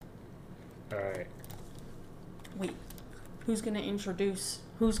Alright. Wait. Who's gonna introduce?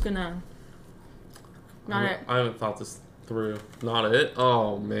 Who's gonna... Not it. I haven't thought this through. Not it?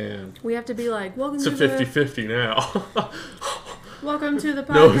 Oh, man. We have to be like, welcome It's to a 50-50 now. Welcome to the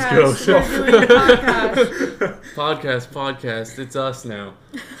Nose podcast. goes. We're doing a podcast. Podcast. It's us now.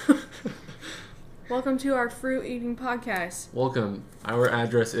 Welcome to our fruit eating podcast. Welcome. Our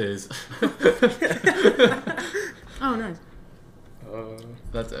address is... Oh, nice.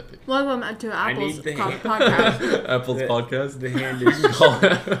 That's epic. Welcome to Apple's need the- podcast. Apple's The- podcast. The hand is... Call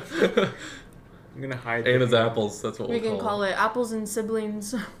it. I'm gonna hide Anna's the hand. apples. That's what We we'll can call it Apples and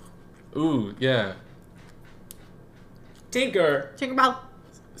Siblings. Ooh, yeah. Tinker! Tinkerbell.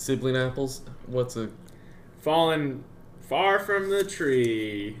 Sibling apples. What's a... Fallen far from the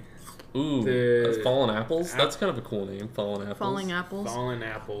tree. Ooh, The- that's fallen apples? That's kind of a cool name. Fallen apples. Falling apples. Fallen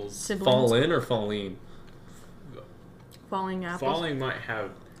apples. Siblings. Fallen or falling? Falling apples. Falling might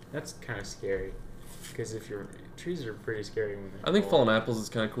have... That's kind of scary. Because if your... Trees are pretty scary when they're I think falling. fallen apples is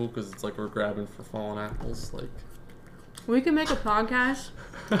kind of cool because it's like we're grabbing for fallen apples. Like, We can make a podcast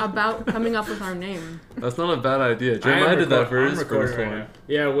about coming up with our name. that's not a bad idea. I am Jeremiah did that for I'm his recording first right one. now.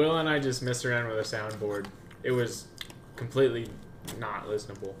 Yeah, Will and I just messed around with a soundboard. It was completely not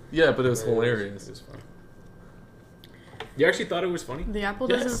listenable. Yeah, but it was But hilarious. It was fun. You actually thought it was funny? The apple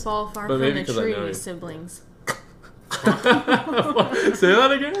Yes. doesn't fall far But from maybe the 'cause I know tree, you. siblings. Say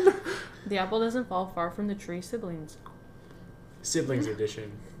that again? The apple doesn't fall far from the tree, siblings. Siblings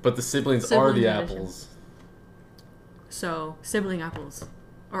edition. But the siblings are Sibling the edition. apples. So, sibling apples.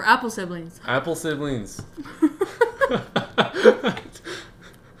 Or apple siblings. Apple siblings.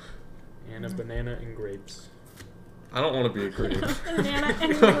 And a banana and grapes. I don't want to be a grape. Banana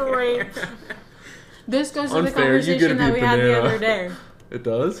and grape. This goes to the Unfair, you get to conversation be that we had the banana. other day. It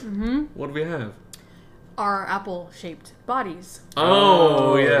does? Mm-hmm. What do we have? Our apple-shaped bodies.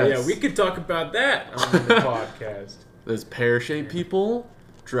 Oh, yes. Yeah, we could talk about that on the podcast. There's pear-shaped people,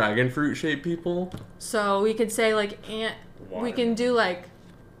 dragon fruit-shaped people. So we could say like ant. We can do like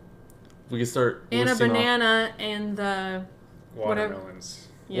We can start and a listing off- banana and the whatever. Watermelons.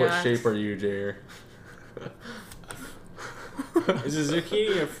 Yeah. What shape are you, Jair? Is a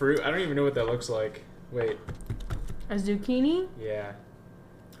zucchini a fruit? I don't even know what that looks like. Wait. A zucchini? Yeah.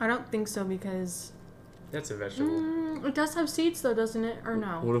 I don't think so because That's a vegetable. it does have seeds though, doesn't it? Or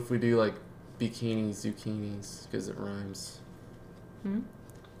no? What if we do like bikini zucchinis because it rhymes, Hmm?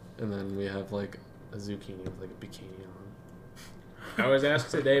 and then we have like a zucchini with like a bikini I was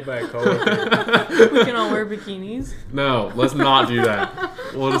asked today by a coworker. on? We can all wear bikinis. No, let's not do that.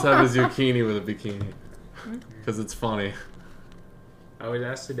 We'll just have a zucchini with a bikini because it's funny. I was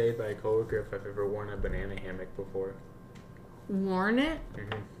asked today by a coworker if I've ever worn a banana hammock before. Worn it? Mm-hmm.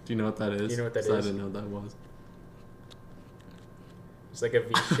 Do you know what that is? You know what that 'Cause I is? didn't know what that was. It's like a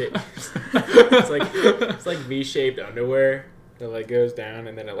V shape. it's like V-shaped underwear that like goes down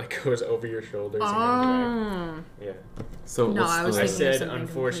and then it like goes over your shoulders and comes back. Yeah. So No, what's I was the, I thinking of said something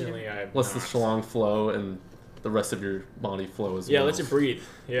unfortunately I. what's the schlong flow and the rest of your body flow as well? Yeah, let's it breathe.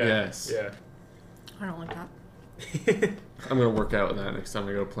 Yeah. Yes. Yeah. I don't like that. I'm gonna work out with that next time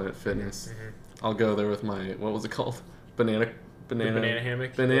I go to Planet Fitness. Mhm. I'll go there with my what was it called? Banana Banana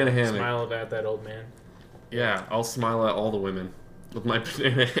hammock. Banana hammock. Smile at that old man. Yeah, I'll smile at all the women with my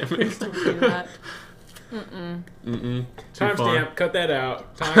banana Please hammock. don't do that. Mm-mm. Mm-mm. Too far. Timestamp. Cut that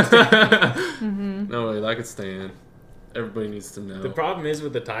out. Timestamp. Mm-hmm. No way, that could stand. Everybody needs to know. The problem is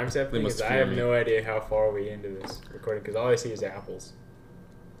with the timestamp They thing must is I fear have me. no idea how far we into this recording because all I see is apples.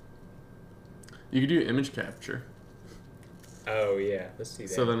 You could do image capture, Oh yeah, let's see that.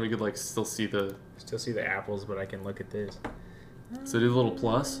 so then we could like still see the. Still see the apples, but I can look at this. So do the little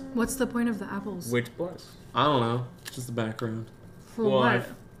plus. What's the point of the apples? Which plus? I don't know, just the background For Well, what? I've-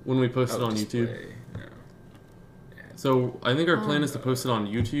 when we post it on YouTube. display. No. So I think our plan Oh. is to post it on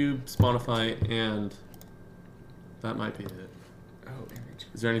YouTube, Spotify, and that might be it. Oh, image.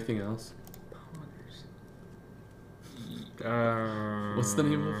 Is there anything else? Poggers. What's the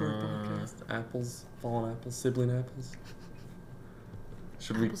name of our podcast? Apples, fallen apples, sibling apples.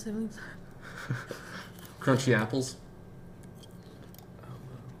 Should we Apple siblings? crunchy apples?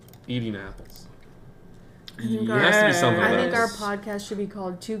 Eating apples. I think, There has to be something I about think our this. podcast should be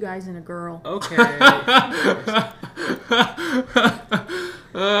called Two Guys and a Girl. Okay.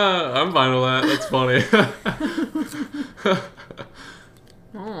 I'm fine with that. That's funny.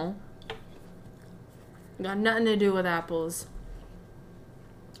 Oh. Got nothing to do with apples.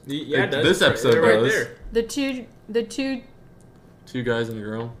 Yeah, it does. This episode They're right does. there. The two Two guys and a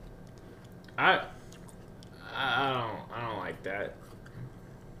girl. I don't like that.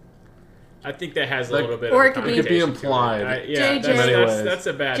 I think that has a Like- little bit or of it could be- It could be connotation to it. implied. Yeah, JJ. Many ways. that's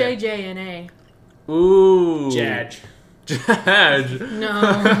a bad JJ and A. Ooh. Jadge. Jadge. No.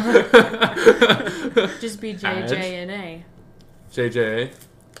 Just be JJ Adge? and A. JJ.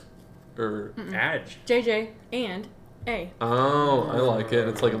 Or Adge. JJ and A. oh, I like it.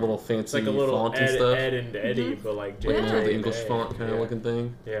 It's like a little fancy It's like a little font Ed, and stuff. Ed and Eddie, but like JJ. Like Yeah. the and English A. font kind of Yeah. looking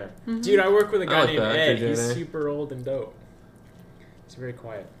thing. Yeah. Mhm. Dude, I work with a I guy like named that, Ed. JJ and He's A. super old and dope. He's very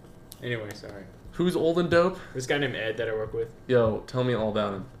quiet. Anyway, sorry. Who's old and dope? This guy named Ed that I work with. Yo, tell me all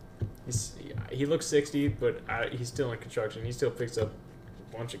about him. He looks 60, but he's still in construction. He still picks up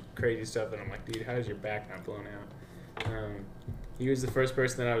a bunch of crazy stuff, and I'm like, dude, how is your back not blown out? He was the first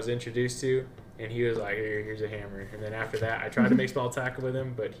person that I was introduced to, and he was like, here's a hammer. And then after that, I tried to make small talk with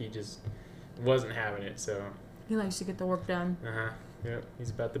him, but he just wasn't having it. So, He likes to get the work done. Yep,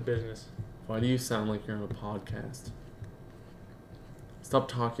 he's about the business. Why do you sound like you're on a podcast? Stop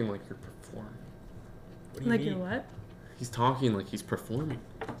talking like you're performing. What do you Like mean? you're what? He's talking like he's performing.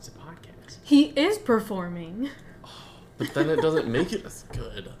 It's a podcast. He is performing. But then it doesn't make it as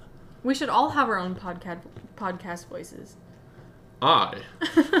good. We should all have our own podcast voices. I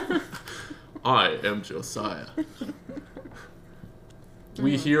am Josiah.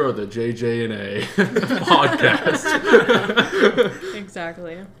 We here are the JJ and A podcast.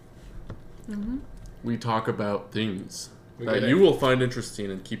 Exactly. Mm-hmm. We talk about things We that gotta- you will find interesting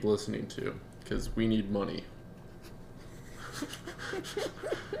and keep listening to, because we need money.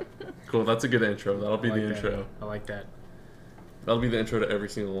 Cool, that's a good intro. That'll be I like the that. intro. I like that. That'll be the intro to every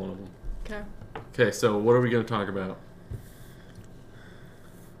single one of them. Okay. Okay, so what are we going to talk about?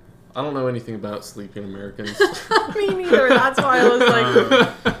 I don't know anything about sleeping Americans. Me neither. That's why I was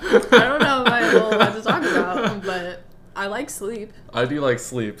like, I don't know if I have a whole lot to talk about, but I like sleep. I do like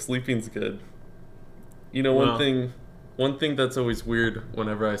sleep. Sleeping's good. You know, Well- one thing that's always weird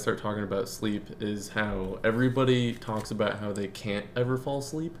whenever I start talking about sleep is how everybody talks about how they can't ever fall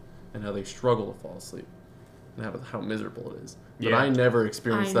asleep and how they struggle to fall asleep and how miserable it is. But Yeah. I never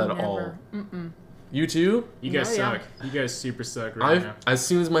experienced that at all. Mm-mm. You too? You guys Oh, yeah. suck. You guys super suck right now. As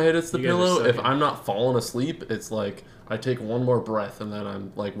soon as my head hits the You guys are pillow, if sucking. I'm not falling asleep, it's like I take one more breath and then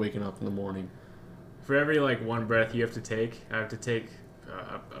I'm like waking up in the morning. For every like one breath you have to take, I have to take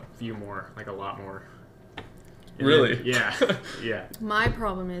a few more, like a lot more. And Really? then- yeah. Yeah. My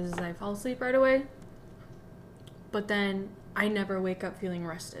problem is I fall asleep right away, but then I never wake up feeling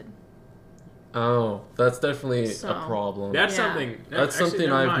rested. Oh, that's definitely So- a problem. That's Yeah. something. That's actually, something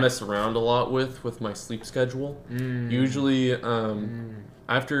never I've mind. messed around a lot with my sleep schedule. Mm. Usually, Mm.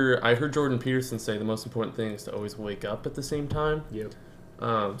 after I heard Jordan Peterson say the most important thing is to always wake up at the same time. Yep.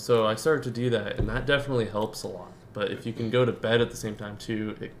 So I started to do that, and that definitely helps a lot. But if you can go to bed at the same time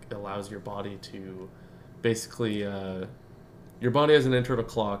too, it allows your body to basically your body has an internal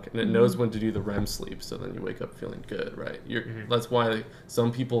clock, and it knows when to do the REM sleep. So then you wake up feeling good, right? That's why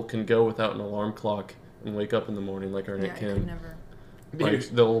some people can go without an alarm clock and wake up in the morning, like our Yeah, Nick I could Kim. never. Like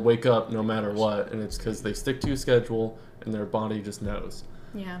they'll wake up no matter what, and it's because they stick to a schedule and their body just knows.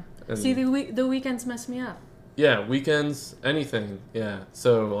 Yeah. And See, the weekends mess me up. yeah, weekends, anything. Yeah.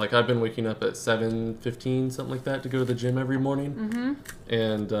 So like I've been waking up at 7:15, something like that, to go to the gym every morning. Mm-hmm.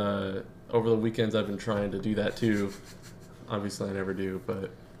 And over the weekends, I've been trying to do that too. Obviously, I never do,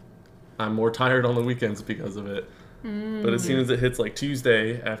 but I'm more tired on the weekends because of it. But as soon as it hits like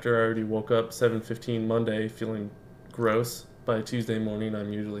Tuesday, after I already woke up 7:15 Monday feeling gross, by Tuesday morning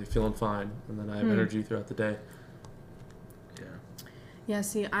I'm usually feeling fine, and then I have energy throughout the day. Yeah. Yeah,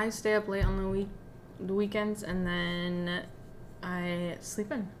 see, I stay up late on the weekends, and then I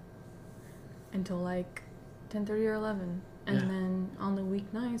sleep in until like 10:30 or 11. And Yeah. then on the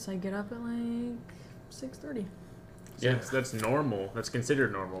weeknights, I get up at like 6:30. Yeah. That's normal. That's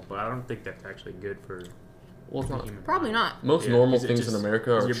considered normal, but I don't think that's actually good for Well, it's the not. human Probably body. not. Most Yeah, normal 'cause it things just- in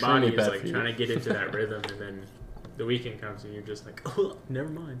America 'cause are your body extremely is bad like for you. trying to get into that rhythm, and then the weekend comes and you're just like, oh, never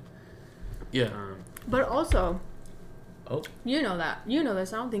mind. Yeah. But also, Oh. you know that. You know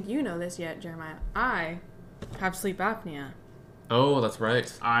this. I don't think you know this yet, Jeremiah. I have sleep apnea. Oh, that's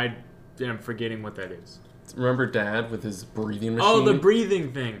right. I am forgetting what that is. Remember Dad with his breathing machine? Oh, the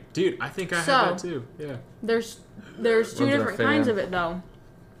breathing thing, dude. I think I have that So- too. Yeah. There's two Runs in a different kinds fan. of it, though,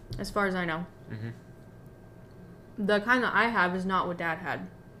 as far as I know. Mm-hmm. The kind that I have is not what Dad had.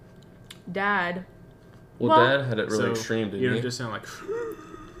 Dad, Well, Well- Dad had it really So extreme, didn't you he? don't just sound like.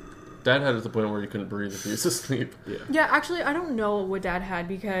 Dad had it to the point where he couldn't breathe if he was asleep. Yeah. yeah, actually, I don't know what Dad had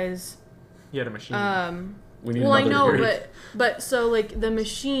because, He had a machine. We need well, I another know, degree. but so like the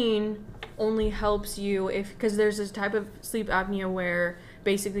machine only helps you because there's this type of sleep apnea where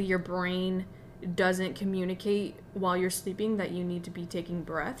basically your brain doesn't communicate while you're sleeping that you need to be taking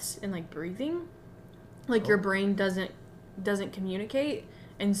breaths and like breathing. Like your brain doesn't communicate,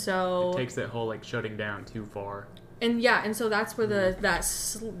 and so It takes that whole like shutting down too far. and so that's where that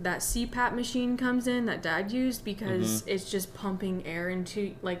CPAP machine comes in that Dad used, because it's just pumping air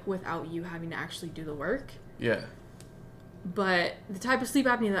into, like, without you having to actually do the work. Yeah. But the type of sleep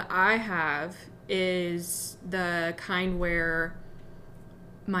apnea that I have is the kind where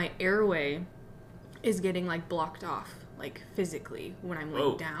my airway is getting like blocked off, like physically, when I'm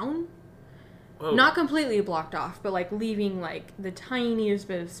laying down. Whoa. Not completely blocked off, but like leaving like the tiniest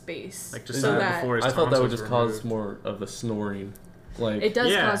bit of space. Like just so so that before his I thought that would tonsils just were cause removed. more of the snoring. Like it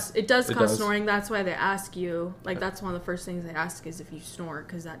does Yeah. cause It cause does. snoring. That's why they ask you, like, that's one of the first things they ask is if you snore,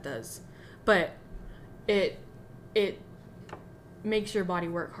 because that does. But it makes your body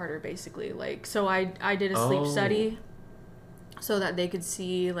work harder, basically. Like, so I did a sleep study so that they could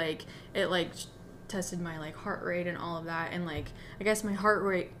see, like, it like tested my like heart rate and all of that, and like I guess my heart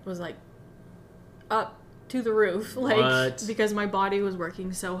rate was like up to the roof, like, What? because my body was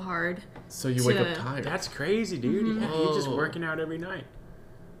working so hard. so you wake up to- tired. That's crazy, dude. Mm-hmm. Yeah, you're just Oh. working out every night.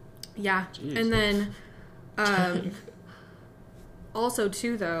 Yeah. Jeez. And then also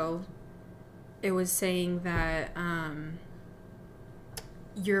too, though, it was saying that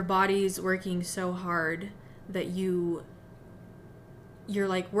your body's working so hard that you're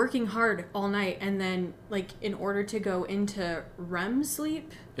like working hard all night, and then like in order to go into REM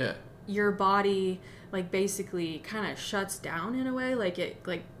sleep, Yeah. your body like basically kind of shuts down in a way, like it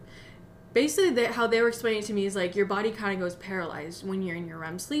like basically how they were explaining it to me is like your body kind of goes paralyzed when you're in your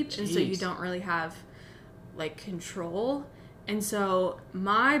REM sleep, and so you Jeez. don't really have like control. And so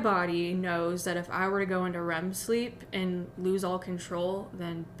my body knows that if I were to go into REM sleep and lose all control,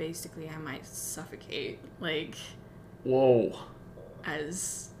 then basically I might suffocate, like, Whoa.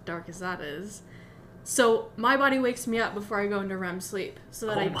 as dark as that is. So my body wakes me up before I go into REM sleep so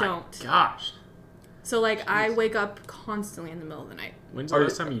that Oh I my don't. Gosh. So like I wake up constantly in the middle of the night. When's the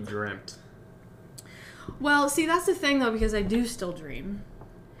last time you dreamt? Well, see, that's the thing though, because I do still dream.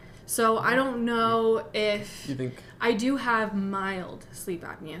 So I don't know if You think I do have mild sleep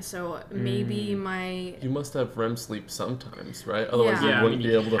apnea. So maybe my you must have REM sleep sometimes, right? Otherwise Yeah. Yeah, I you wouldn't mean,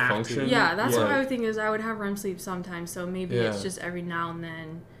 be you able to have to. function. yeah, that's what Like, I would think is I would have REM sleep sometimes. So maybe it's Yeah. just every now and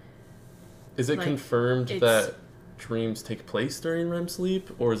then. Is it like, confirmed it's- that dreams take place during REM sleep,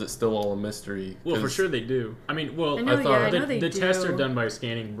 or is it still all a mystery? Well, for 'Cause sure they do. I mean, well, I know, I thought- yeah, I know the, they the do. tests are done by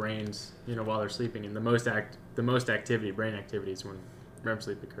scanning brains, while they're sleeping, and the most activity, brain activity, is when REM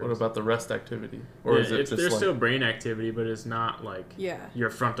sleep occurs. What about the rest activity? Or Yeah, is it just there's like still brain activity, but it's not like Yeah. your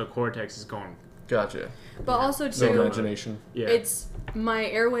frontal cortex is going. gotcha? But also No too, imagination. Yeah. it's my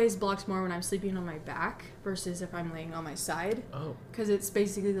airways blocked more when I'm sleeping on my back versus if I'm laying on my side, Oh. because it's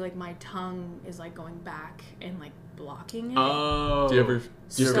basically like my tongue is like going back and like blocking it. Oh. Do you ever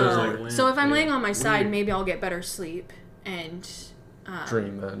So- ever, like, like, So if I'm Yeah. laying on my side, Weird. maybe I'll get better sleep and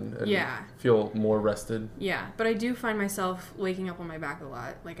dream then and yeah. feel more rested? Yeah, but I do find myself waking up on my back a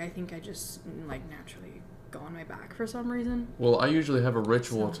lot. Like I think I just like naturally go on my back for some reason. Well, I usually have a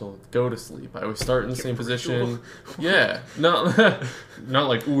ritual So- to go to sleep. I always start in the same ritual? position. Yeah, not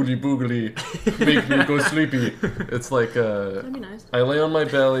like oogie boogly, make me go sleepy. It's like That'd be nice. I lay on my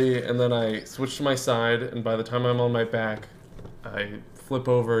belly and then I switch to my side, and by the time I'm on my back, I flip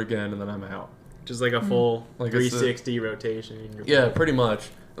over again and then I'm out. Just like a full Like it's 360 rotation. In your Yeah, pretty much.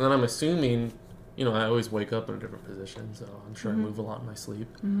 And then I'm assuming, I always wake up in a different position, so I'm sure I move a lot in my sleep.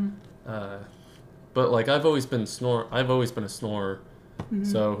 But like I've always been a snorer.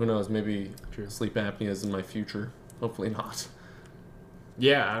 So who knows? Maybe True. sleep apnea is in my future. Hopefully not.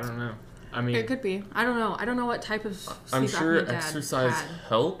 Yeah, I don't know. I mean, It could be. I don't know. I don't know what type of sleep I'm sure apnea Dad exercise had.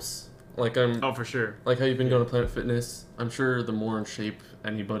 helps. Like I'm oh, for sure. like how you've been going to Planet Fitness. I'm sure the more in shape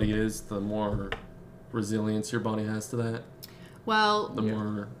anybody is, the more resilience your body has to that. Well, The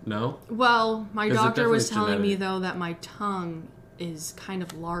more no. my 'Cause it doctor was definitely is telling me genetic. though that my tongue is kind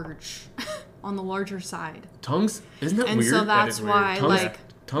of large, on the larger side, Tongues isn't that and weird? so that's is weird. why Tongues, like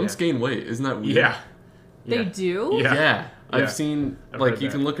tongues Yeah. gain weight. Isn't that weird? Yeah. they Yeah. do. Yeah. Yeah, Yeah. I've seen I've like heard you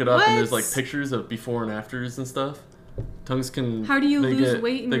that. can look it up and there's like What? pictures of before and afters and stuff. Tongues can. How do you they lose get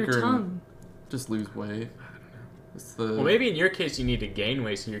weight in your thicker and tongue? Just lose weight. It's the. Well, maybe in your case you need to gain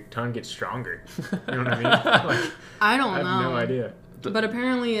weight so your tongue gets stronger. You know what I mean? Like, I don't I have know. no idea. But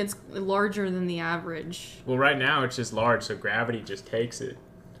apparently it's larger than the average. Well, right now it's just large, so gravity just takes it.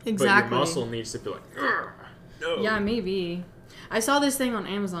 Exactly. But your muscle needs to be like, "Ugh, no. Yeah, maybe. I saw this thing on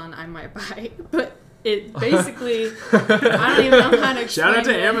Amazon I might buy, but it basically I don't even know how to explain Shout out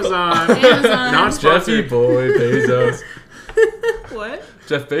to it. Amazon. Amazon. Not Jeffy sponsored. boy Bezos. What?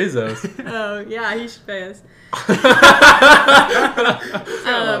 Jeff Bezos. Oh yeah, he should pay us. He's got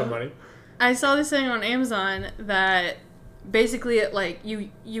a lot of money. I saw this thing on Amazon that basically it like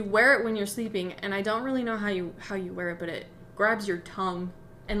you wear it when you're sleeping, and I don't really know how you wear it, but it grabs your tongue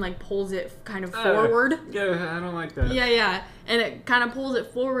and like pulls it kind of forward. Yeah, I don't like that. Yeah, and it kind of pulls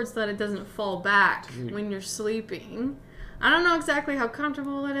it forward so that it doesn't fall back Dude. when you're sleeping. I don't know exactly how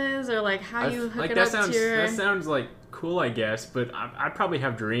comfortable it is or like how you hook Like it that up to your. that sounds like cool, I guess, but I'd probably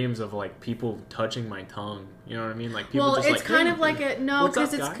have dreams of like people touching my tongue. You know what I mean? Like people Well, just it's like, kind "Hey, of like a no, what's up,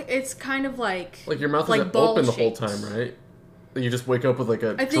 because guy?" it's kind of like Like your mouth like isn't open the whole ball-shaped. time, right? You just wake up with like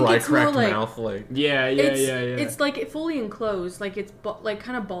a I think dry, it's more cracked like- mouth. Like Yeah. It's like it fully enclosed, like it's like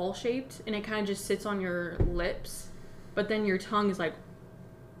kind of ball shaped, and it kind of just sits on your lips, but then your tongue is like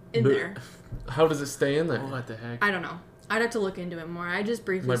in But- there. how does it stay in there? What the heck? I don't know. I'd have to look into it more. I just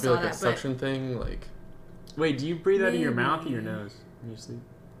briefly Might be saw like a that, but suction thing. Like Wait, do you breathe out of your mouth or your Maybe. nose when you sleep?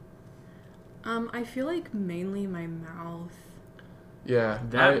 I feel like mainly my mouth. yeah,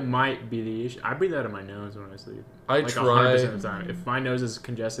 That might be the issue. I breathe out of my nose when I sleep. I Like 100% try of the time. If my nose is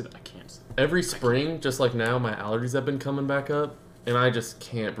congested, I can't sleep. every spring. Just like now, my allergies have been coming back up, and I just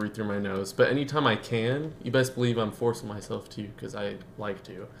can't breathe through my nose. But anytime I can, you best believe I'm forcing myself to because I like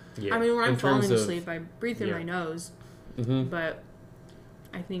to. Yeah. I mean, when I'm In falling terms of- asleep, I breathe through Yeah. my nose, Hmm. but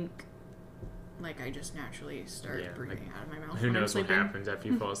I think like I just naturally start Yeah, breathing out of my mouth who when I'm knows what sleeping. happens after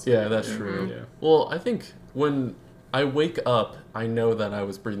you fall asleep? Yeah, that's true. Yeah. Well, I think when I wake up, I know that I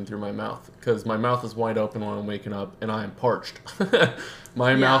was breathing through my mouth because my mouth is wide open when I'm waking up, and I am parched.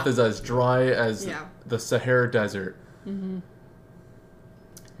 My Yeah. mouth is as dry as Yeah. the Sahara Desert.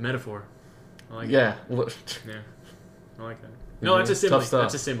 Metaphor. I like Yeah. it. Yeah. I like that. No, that's a Tough simile. stuff.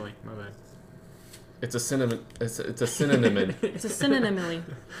 That's a simile. My bad. It's a synonym. It's a synonym. It's a synonymily.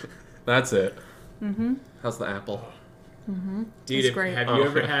 That's it. Mm-hmm. How's the apple? Mm-hmm. Dude, It's great. have Oh, you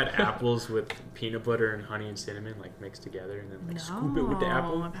ever okay. had apples with peanut butter and honey and cinnamon like mixed together and then like scoop it with the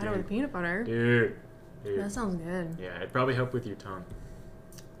apple? I've had it with peanut butter. Dude. That sounds good. Yeah, it'd probably help with your tongue.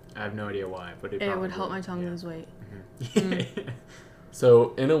 I have no idea why, but it It probably would help my would. tongue Yeah. lose weight. Mhm.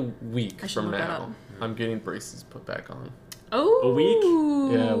 So in a week I should from look that now, up. I'm getting braces put back on. Oh. A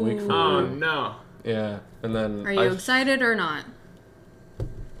week? Yeah, a week from Oh now. no. Yeah, and then Are you excited or not?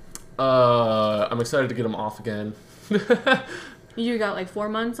 I'm excited to get them off again. You got like 4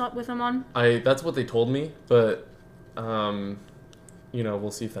 months up with them on? That's what they told me, but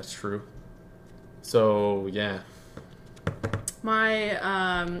we'll see if that's true. So yeah, My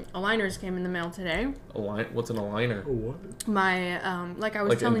aligners came in the mail today. What's an aligner? What? My like I was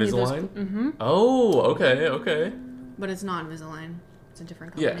Like telling you those. Invisalign? Mm-hmm. Oh, okay. But it's not Invisalign. It's a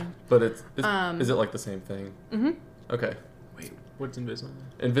different company. Yeah, but it's Um, is it like the same thing? Mm-hmm. Okay. Wait, what's Invisalign?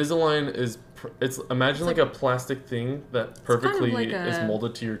 Invisalign is it's imagine like a plastic thing that perfectly like is a-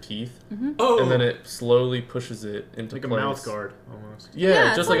 molded to your teeth, Oh, and then it slowly pushes it into like a place. mouth guard almost. Yeah,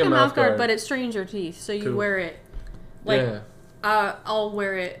 it's just like a mouth guard, guard. but it strains your teeth, so you Cool. wear it. Like yeah. I'll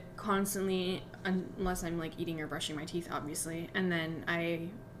wear it constantly unless I'm like eating or brushing my teeth, obviously, and then I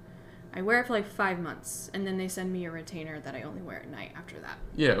wear it for like 5 months, and then they send me a retainer that I only wear at night after that.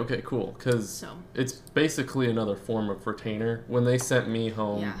 Yeah, okay, cool. Because So it's basically another form of retainer. When they sent me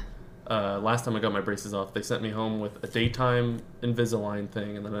home, yeah, last time I got my braces off, they sent me home with a daytime Invisalign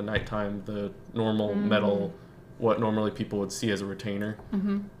thing, and then a nighttime the normal metal, what normally people would see as a retainer.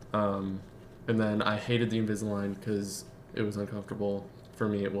 mm-hmm. And then I hated the Invisalign because it was uncomfortable. For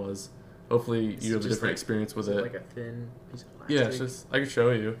me, it was. Hopefully, It's you have a just different like- experience with Is it. it like a thin piece of plastic? Yeah, it's just I could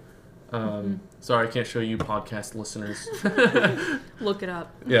show you. Sorry, I can't show you podcast listeners. Look it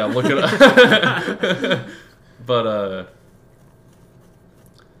up. Yeah, look it up. But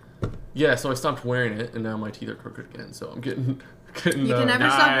yeah. So I stopped wearing it, and now my teeth are crooked again. So I'm getting. You can never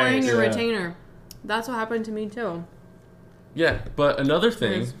stop wearing your Yeah. retainer. That's what happened to me too. Yeah, but another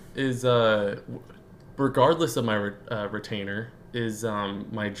thing Nice. is, regardless of my retainer, is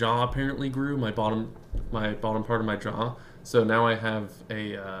my jaw apparently grew. My bottom part of my jaw. So now I have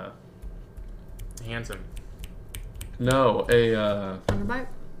a Handsome. Underbite.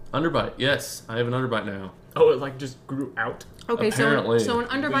 underbite. Yes, I have an underbite now. Oh, it like just grew out. Okay, Apparently. so an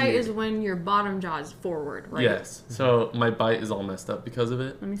underbite Weird. is when your bottom jaw is forward, right? Yes. So my bite is all messed up because of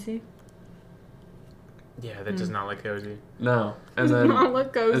it. Let me see. Yeah, that does not look cozy. No, and then Not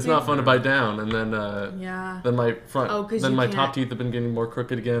look cozy. it's not fun to bite down, and then Yeah. then my front, Oh, 'cause then you my can't- top teeth have been getting more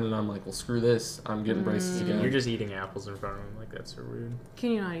crooked again, and I'm like, well, screw this, I'm getting braces again. You're just eating apples in front of him. Like, that's so rude.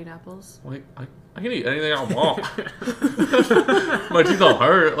 Can you not eat apples? Like I can eat anything I want. My teeth don't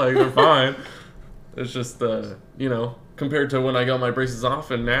hurt, like they're fine. It's just, compared to when I got my braces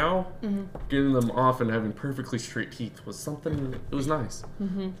off and now, getting them off and having perfectly straight teeth was something, it was nice.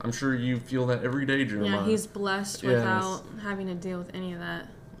 Mm-hmm. I'm sure you feel that every day, Jeremiah. Yeah, he's blessed without having to deal with any of that.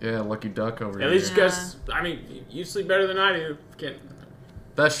 Yeah, lucky duck over here. At least because, I mean, you sleep better than I do.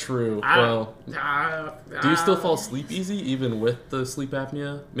 That's true. Do you still fall asleep easy even with the sleep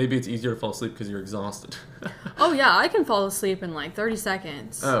apnea? Maybe it's easier to fall asleep because you're exhausted. Oh yeah, I can fall asleep in like 30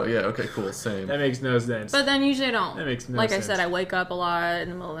 seconds. Oh yeah, okay, cool, same. That makes no sense. But then usually I don't. That makes no like sense. I said, I wake up a lot in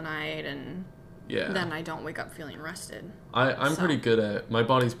the middle of the night, and Yeah. then I don't wake up feeling rested. I'm pretty good at, my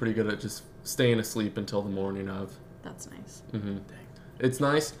body's pretty good at just staying asleep until the morning of. That's nice. Mm-hmm. It's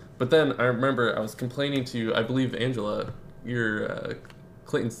nice, but then I remember I was complaining to, I believe, Angela, your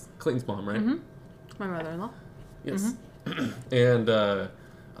Clayton's mom, right? Mm-hmm. My mother-in-law. Yes. And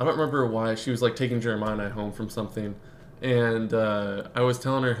I don't remember why she was like taking Jeremiah and I home from something, and I was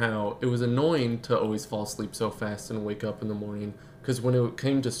telling her how it was annoying to always fall asleep so fast and wake up in the morning, because when it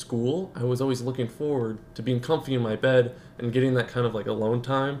came to school, I was always looking forward to being comfy in my bed and getting that kind of like alone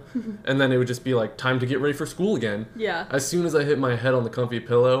time, and then it would just be like time to get ready for school again. Yeah. As soon as I hit my head on the comfy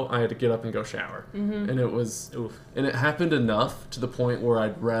pillow, I had to get up and go shower. And it was, and it happened enough to the point where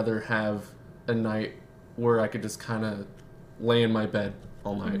I'd rather have a night where I could just kind of lay in my bed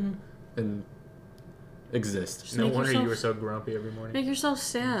all night and exist. Just No make wonder yourself- you were so grumpy every morning. Make yourself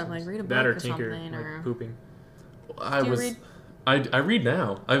sad, like read a book That or or tinker, something, like or pooping. I Do you was, read? I read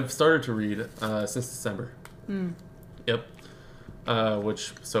now. I've started to read since December. Yep.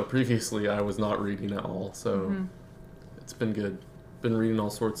 Which, so previously I was not reading at all, so it's been good. Been reading all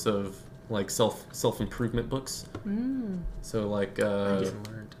sorts of like self-improvement books. So like Getting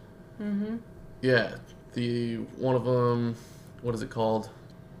learned. yeah, the one of them, what is it called?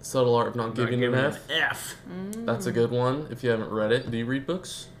 Subtle Art of Not Giving an F. F. That's a good one if you haven't read it. Do you read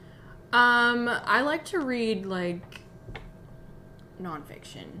books? I like to read like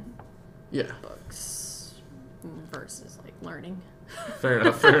nonfiction Yeah. books versus like learning. Fair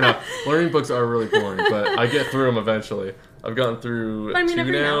enough. Learning books are really boring, but I get through them eventually. I've gotten through I mean, 2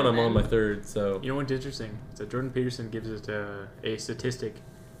 every now, now and and I'm on then. my 3rd. So You know what's interesting? So Jordan Peterson gives us a statistic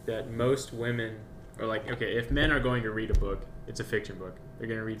that most women are like, okay, if men are going to read a book, it's a fiction book. They're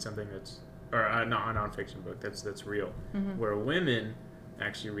going to read something that's, or not a nonfiction book that's real. Where women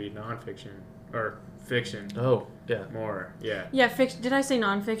actually read nonfiction or fiction oh yeah, more. Yeah. Yeah, fiction. Did I say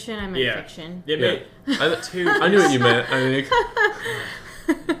nonfiction? I meant Yeah. fiction. It yeah. made I knew what you meant. I think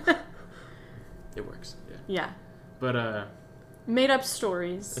it works. Yeah. Yeah. But Made up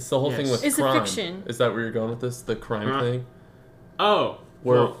stories. it's the whole thing Yes. with It's a crime. fiction. Is that where you're going with this? The crime thing? oh,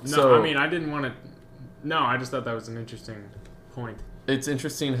 Where- well, no, so- I mean I didn't want to. No, I just thought that was an interesting point. It's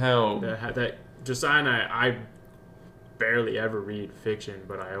interesting how That Josiah and I barely ever read fiction,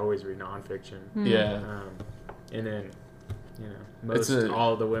 but I always read nonfiction. yeah. And then, It's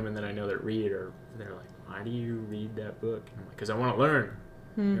all the women that I know that read they're like, why do you read that book? And I'm like, because I want to learn.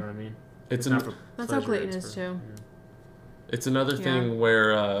 You know what I mean? It's not an, for That's how pleasure, Clayton it's is for- too. It's another Yeah. thing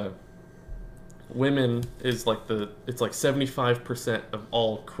where women is like it's like 75% of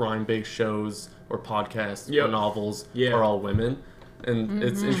all crime-based shows or podcasts or Yep. novels Yeah. are all women, and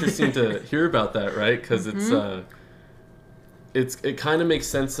it's interesting to hear about that, right? Because it kind of makes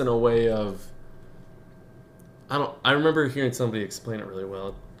sense in a way of I remember hearing somebody explain it really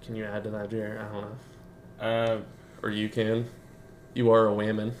well. Can you add to that, Jared? I don't know. Or you can. You are a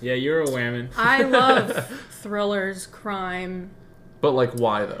woman. Yeah, you're a whammon. I love thrillers, crime. But like,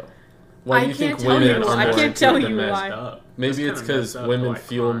 why though? Why do I you think can't tell women you. are I more can't into tell it you than men? why. Up. Maybe That's it's kinda because messed up, women like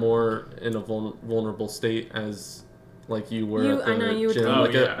feel crime. more in a vulnerable state as like you were You- at the I know, you would gym. think- Oh,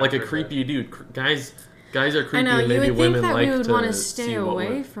 like yeah, a like I've a heard creepy dude. Guys are creepy, I know and you maybe would think women that like we would to want to see stay what away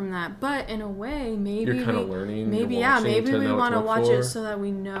we're- from that, but in a way, maybe You're kind of we, learning. maybe you're yeah, watching maybe to we know what want to look watch for. it so that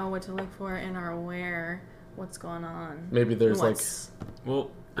we know what to look for and are aware what's going on. Maybe there's like, What's-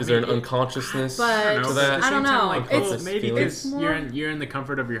 Well, is there an unconsciousness But to that? I don't know. Like, It's- well, maybe feelings? because It's you're in the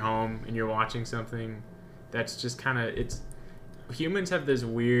comfort of your home and you're watching something that's just kind of humans have this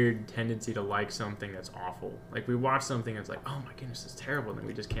weird tendency to like something that's awful. Like we watch something that's like, oh my goodness, it's terrible, and then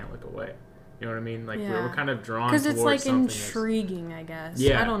we just can't look away. You know what I mean? Like Yeah. we're kind of drawn Because towards it's like something intriguing, I guess.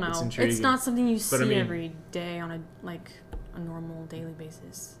 Yeah, I don't know. it's It's, intriguing. not something you see But I mean- every day on a normal daily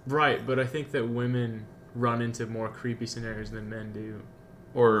basis. right. But I think that women run into more creepy scenarios than men do.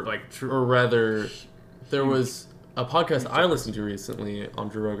 Or Like or rather, there was a podcast I listened to recently on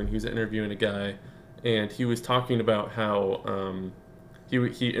Joe Rogan. He was interviewing a guy, and he was talking about how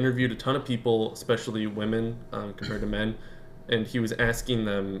he interviewed a ton of people, especially women compared to men, and he was asking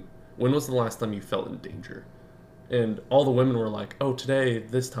them, when was the last time you felt in danger? And all the women were like, oh, today,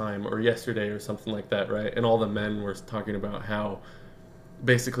 this time, or yesterday, or something like that, right? And all the men were talking about how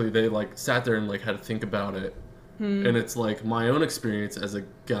basically they like sat there and like had to think about it. And it's like my own experience as a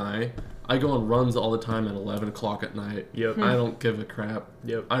guy. I go on runs all the time at 11 o'clock at night. Yep. I don't give a crap.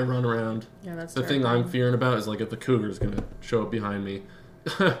 Yep. I run around. Yeah, that's The thing I'm fearing about is like if a cougar is gonna show up behind me,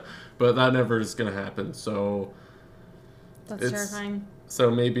 but that never is gonna happen. So That's it's- terrifying.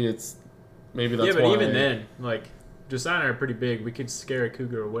 maybe that's Yeah, but why. even then, like, Josiah and I are pretty big. We could scare a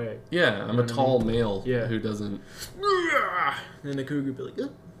cougar away. Yeah, I'm a tall male Yeah. who doesn't. And the cougar would be like,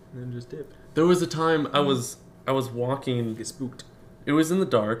 "Ugh," and then just dip. There was a time I was walking. Get spooked. It was in the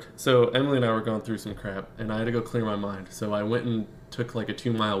dark, so Emily and I were going through some crap, and I had to go clear my mind. So I went and took like a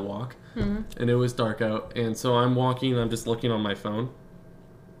 2-mile walk, and it was dark out. And so I'm walking, I'm just looking on my phone.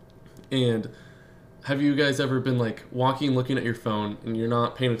 And have you guys ever been like walking, looking at your phone, and you're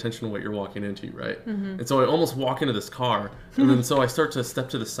not paying attention to what you're walking into, right? And so I almost walk into this car, and then so I start to step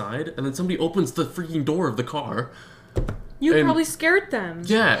to the side, and then somebody opens the freaking door of the car. You and- probably scared them.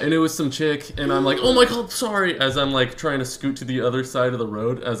 Yeah, and it was some chick, and I'm like, oh my god, sorry, as I'm like trying to scoot to the other side of the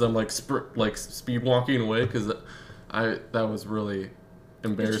road, as I'm like speed walking away, because that was really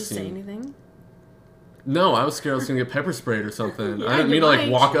embarrassing. Did you say anything? No, I was scared I was gonna get pepper sprayed or something. Yeah, I didn't you mean to like might.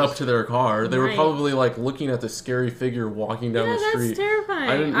 walk up to their car. They were Right. probably like looking at the scary figure walking down Yeah, the that's street. terrifying.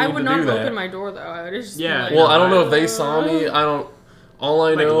 I didn't I mean would to not do have that. opened my door though. I would have just Yeah, been Well, like, I don't know if they saw me. I don't. All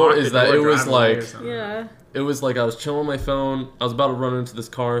I Like, know lock is the that door, it was drive away or like. something. yeah. It was like I was chilling on my phone. I was about to run into this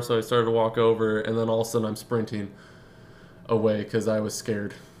car, so I started to walk over, and then all of a sudden I'm sprinting away because I was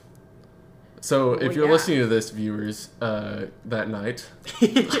scared. So if Well, you're yeah. listening to this, viewers, that night,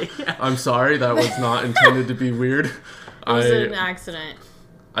 Yeah. I'm sorry. That was not intended to be weird. It was an accident.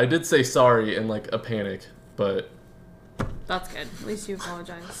 I did say sorry in like a panic, but That's good. At least you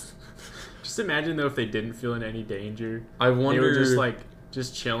apologized. Just imagine though if they didn't feel in any danger. I wonder. They were just like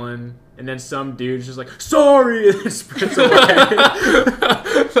just chilling, and then some dude's just like sorry, and then sprints away.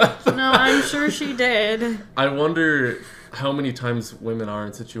 No, I'm sure she did. I wonder how many times women are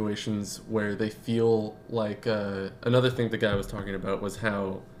in situations where they feel like another thing the guy was talking about was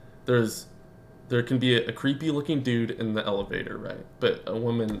how there can be a creepy looking dude in the elevator, right? But a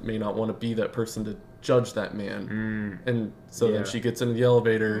woman may not want to be that person to judge that man. And so Yeah. then she gets into the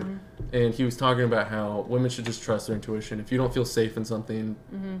elevator, and he was talking about how women should just trust their intuition. If you don't feel safe in something,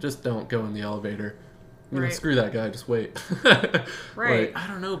 just don't go in the elevator. You know, Right. screw that guy, just wait. Right. I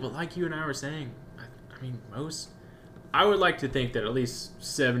don't know, but like you and I were saying, I mean, I would like to think that at least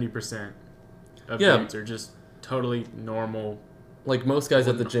 70% of Yeah. dudes are just totally normal. Like most guys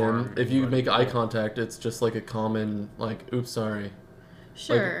at the Wouldn't gym, harm if you anybody. make eye contact, it's just like a common, like, oops, sorry.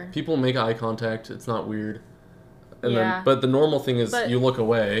 Sure. Like, people make eye contact, it's not weird. And Yeah. then, but the normal thing is But- you look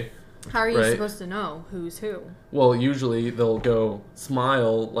away. How are you right. supposed to know who's who? Well, usually they'll go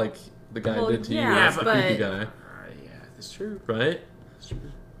smile like the guy Well, did to yeah, you, Yeah, as the but- creepy guy, Yeah, that's true. right? That's true.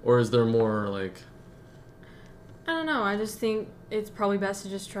 Or is there more like, I don't know. I just think it's probably best to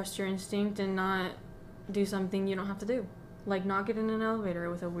just trust your instinct and not do something you don't have to do. Like not get in an elevator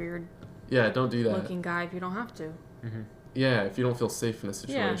with a weird yeah, don't do that. looking guy if you don't have to. Mm-hmm. Yeah, if you don't feel safe in a Yeah,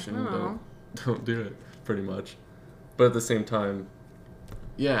 situation, I don't know. don't do it, pretty much. But at the same time,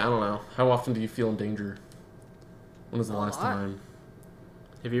 yeah, I don't know. How often do you feel in danger? When was the A last lot. time?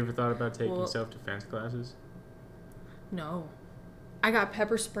 Have you ever thought about taking Well- self-defense classes? No. I got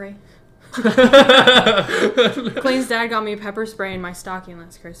pepper spray. Clayton's dad got me pepper spray in my stocking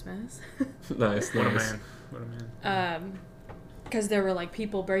last Christmas. Nice, What a nice. man. What a man. Because there were like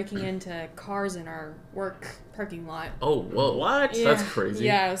people breaking into cars in our work parking lot. Oh, whoa. What? Yeah. That's crazy.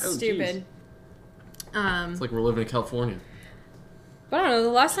 Yeah, it was Oh, stupid. It's like we're living in California. But I don't know, the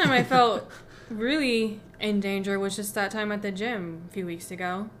last time I felt really in danger was just that time at the gym a few weeks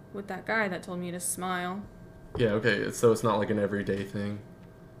ago with that guy that told me to smile. Yeah, okay, so it's not like an everyday thing.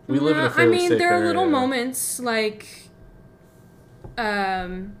 We live in a No, fairly safe there are little area. moments like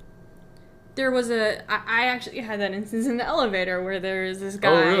there was I actually had that instance in the elevator where there's this guy.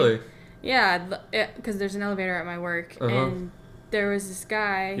 Oh, really? Yeah, because there's an elevator at my work, Uh-huh. and there was this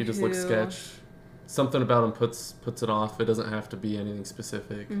guy He just who, looks sketch. Something about him puts it off. It doesn't have to be anything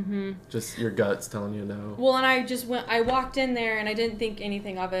specific. Mm-hmm. Just your gut's telling you no. Well, and I walked in there and I didn't think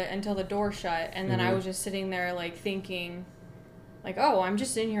anything of it until the door shut, and then I Mhm. was just sitting there like thinking, like, oh, I'm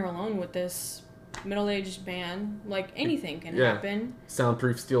just sitting here alone with this middle-aged man. Like anything can Yeah. happen.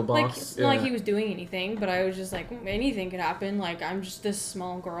 Soundproof steel Like box. it's not like he was doing anything, but I was just like, anything could happen. Like I'm just this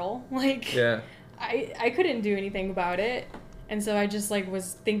small girl. Like Yeah. I couldn't do anything about it. And so I just like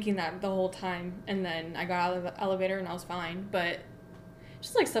was thinking that the whole time, and then I got out of the elevator and I was fine. But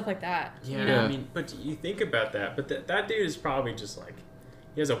Just like stuff like that. Yeah, Yeah. I mean, but you think about that. But that dude is probably just like,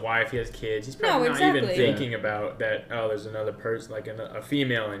 he has a wife, he has kids. He's probably not even exactly. thinking about that. Oh, there's another person, like a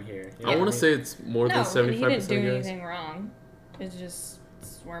female in here. You know I what want to say it's more No, than and he 75% didn't do guys. anything wrong. It's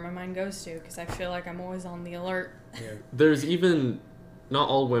where my mind goes to because I feel like I'm always on the alert. Yeah. There's even, not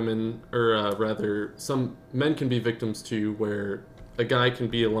all women, or rather, some men can be victims too, where a guy can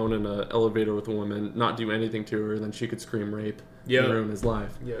be alone in an elevator with a woman, not do anything to her, and then she could scream rape Yeah. and ruin his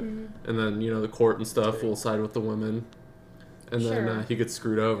life. Yep. And then, the court and stuff will side with the woman, and then Sure. he gets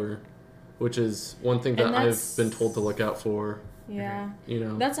screwed over, which is one thing that And I've that's- been told to look out for, Yeah. you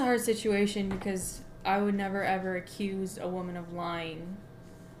know. That's a hard situation because I would never ever accuse a woman of lying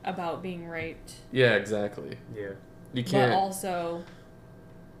about being raped. Yeah, exactly. Yeah. You But can't. also,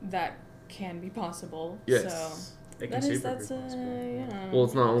 that can be possible. Yes. So It can super that's be possible. yeah. Well,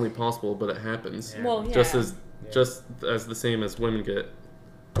 it's not only possible, but it happens. Yeah. Well, yeah. Just as Yeah. just as the same as women get,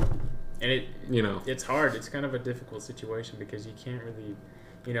 And you know. it's hard. It's kind of a difficult situation because you can't really,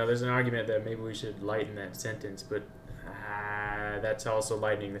 there's an argument that maybe we should lighten that sentence, but that's also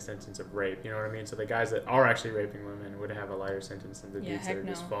lightening the sentence of rape. You know what I mean? So the guys that are actually raping women would have a lighter sentence than the Yeah, dudes that heck are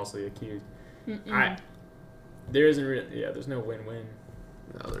just no. falsely accused. Mm-mm. There isn't really, there's no win-win.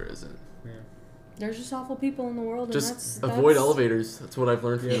 No, there isn't. Yeah. There's just awful people in the world, and Just that's avoid elevators. That's what I've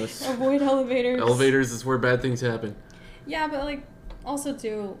learned from Yeah. this. Avoid elevators. Elevators is where bad things happen. Yeah, but like also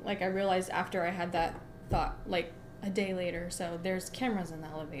too, like I realized after I had that thought, like a day later, so there's cameras in the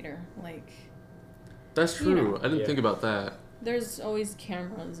elevator. Like That's You true. know. I didn't Yeah. think about that. there's always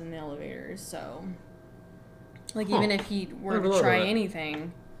cameras in the elevators, so like Huh. even if he were Never to thought of try that.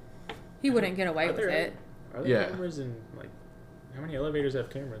 anything, he wouldn't get away Are with there- it. Are there Yeah. cameras in, like, how many elevators have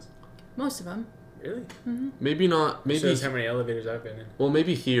cameras? Most of them. Really? Mm-hmm. Maybe not. Maybe. Shows how many elevators I've been in. Well,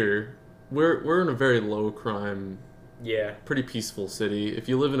 maybe here. We're in a very low crime, Yeah. pretty peaceful city. If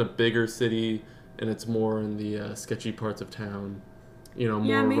you live in a bigger city and it's more in the sketchy parts of town, more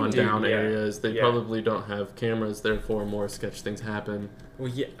Yeah, maybe. rundown Yeah. areas, they Yeah. probably don't have cameras. Therefore, more sketch things happen. Well,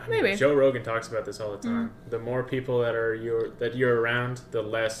 yeah. I mean, Maybe. Joe Rogan talks about this all the time. The more people that you're around, the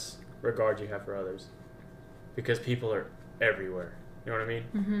less regard you have for others, because people are everywhere. You know what I mean?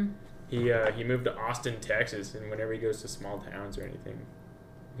 Mm-hmm. He moved to Austin, Texas, and whenever he goes to small towns or anything,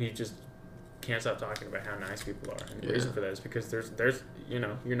 he just can't stop talking about how nice people are. And the Yeah. reason for that is because there's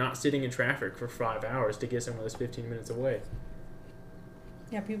you're not sitting in traffic for 5 hours to get somewhere that's 15 minutes away.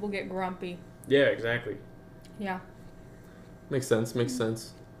 Yeah, people get grumpy. Yeah, exactly. Yeah. Makes sense. Makes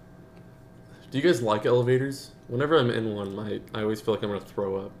sense. Do you guys like elevators? Whenever I'm in one, I always feel like I'm gonna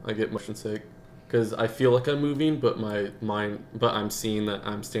throw up. I get motion sick because I feel like I'm moving, but I'm seeing that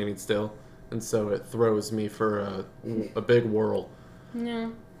I'm standing still, and so it throws me for a big whirl.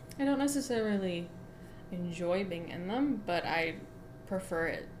 No, I don't necessarily enjoy being in them, but I prefer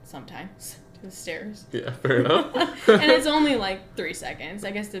it sometimes to the stairs. Yeah, fair enough. And it's only like 3 seconds,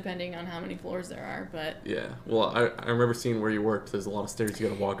 I guess, depending on how many floors there are. But Yeah. Well, I remember seeing where you worked. There's a lot of stairs you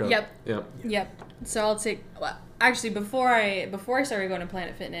gotta walk up. Yep. Yep. yep. So I'll take. Well, actually, before I started going to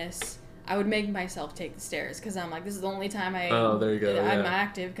Planet Fitness, I would make myself take the stairs because I'm like, this is the only time Oh, there you go, I'm yeah.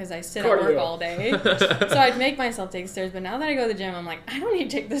 active because I sit at work Cardio. all day. So I'd make myself take the stairs. But now that I go to the gym, I'm like, I don't need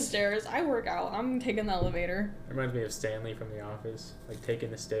to take the stairs. I work out. I'm taking the elevator. It reminds me of Stanley from The Office, like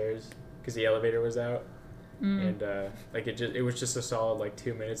taking the stairs because the elevator was out, and like it was just a solid like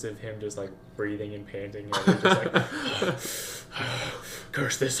 2 minutes of him just like breathing and panting, and it was just like,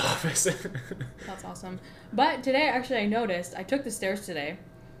 curse this office. That's awesome. But today, actually, I took the stairs today,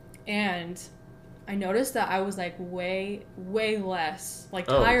 and I noticed that I was like way less like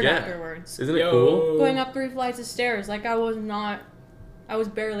Oh, tired yeah. afterwards. Isn't it Yo. cool? Going up 3 flights of stairs, like I was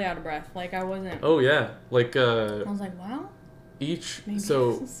barely out of breath. Like I wasn't. Oh yeah. Like I was like, wow. each Maybe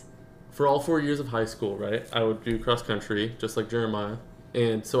so. this is- For all 4 years of high school, right, I would do cross country, just like Jeremiah.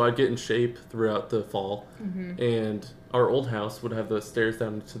 And so I'd get in shape throughout the fall. Mm-hmm. And our old house would have the stairs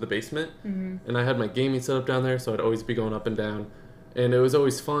down to the basement. Mm-hmm. And I had my gaming set up down there, so I'd always be going up and down. And it was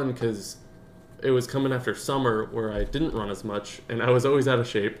always fun because it was coming after summer where I didn't run as much, and I was always out of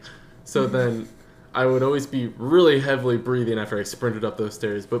shape. So then I would always be really heavily breathing after I sprinted up those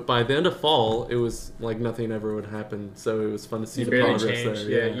stairs. But by the end of fall, it was like nothing ever would happen. So it was fun to see You the barely progress changed.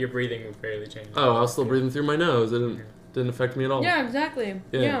 there. Yeah, your breathing would barely change. Oh, I was still breathing through my nose. It didn't affect me at all. Yeah, exactly.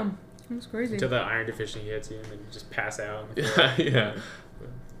 Yeah. Yeah. That's crazy. Until that iron deficiency hits you, and then you just pass out. On the floor. Yeah, yeah.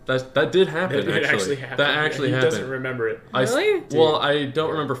 That did happen, That did actually. happen. That actually he happened. doesn't remember it. Really? Well, I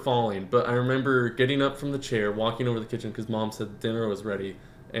don't remember falling, but I remember getting up from the chair, walking over to the kitchen because Mom said dinner was ready,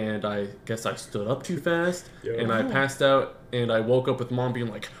 and I guess I stood up too fast, Yo. and I passed out, and I woke up with Mom being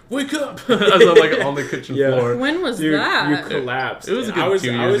like, "Wake up!" as I'm like on the kitchen Yeah. floor. When was Dude, that? you collapsed. It was a And good I was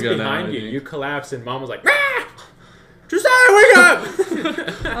 2 I years was ago now, behind I you. think. You collapsed, and Mom was like, "Ah! Josiah, wake up!"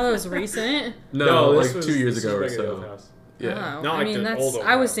 Oh, that was recent. No, this like was- 2 years this ago was or back at the so. house. Yeah. Oh, Not I like mean, the that's. old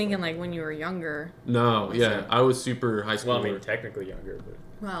I was house, thinking but- like when you were younger. No, yeah, So- I was super high school. Well, I mean, technically younger, but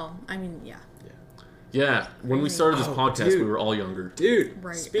Well, I mean, yeah. yeah, when we started this Oh, podcast, dude. we were all younger. dude.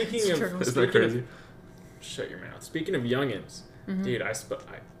 Right. Speaking It's of, true. Is that speaking crazy? of, shut your mouth. Speaking of youngins, dude,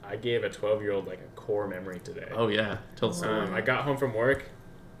 I gave a 12-year-old like a core memory today. Oh yeah, tell us. I got home from work,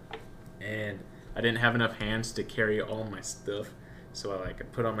 and I didn't have enough hands to carry all my stuff, so I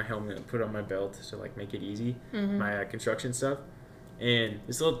like put on my helmet, put on my belt to like make it easy, my construction stuff. And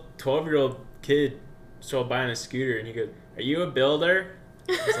this little 12-year-old kid strolled by on a scooter, and he goes, "Are you a builder?"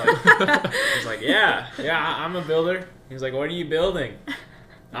 I was like, yeah, I'm a builder. He was like, "What are you building?"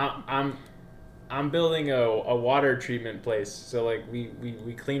 I'm building a water treatment place. So like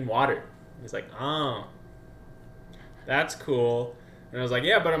we clean water. He's like, "Oh, that's cool." And I was like,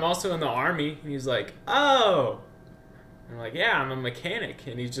 "Yeah, but I'm also in the Army." And he's like, "Oh." And I'm like, "Yeah, I'm a mechanic."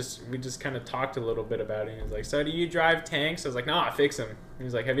 And we just kind of talked a little bit about it. And he's like, "So do you drive tanks?" I was like, "No, I fix them." And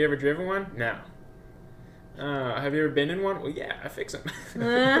he's like, "Have you ever driven one?" "No." "Have you ever been in one?" "Well, yeah, I fix them."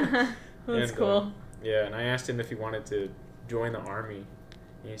 That's And, cool. yeah, and I asked him if he wanted to join the Army.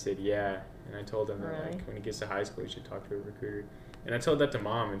 And he said, yeah. And I told him that Really? like when he gets to high school, he should talk to a recruiter. And I told that to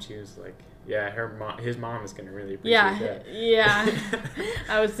Mom, and she was like, yeah, his mom is going to really appreciate Yeah, that. yeah.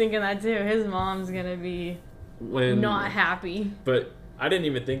 I was thinking that too. His mom's gonna be When not happy. But I didn't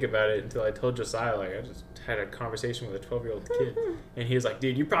even think about it until I told Josiah, like, I just had a conversation with a 12-year-old kid. And he was like,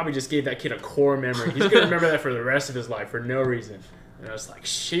 dude, you probably just gave that kid a core memory. He's going to remember that for the rest of his life for no reason. And I was like,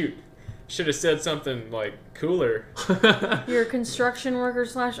 shoot. Should have said something, like, cooler. You're a construction worker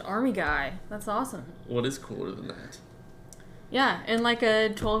 / army guy. That's awesome. What is cooler than that? Yeah, in like a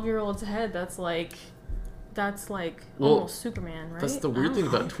 12-year-old's head, that's like Well, almost Superman, right? That's the weird I thing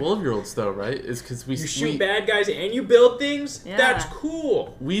don't know. about 12-year-olds, though, right? Is because You shoot bad guys and you build things? Yeah. That's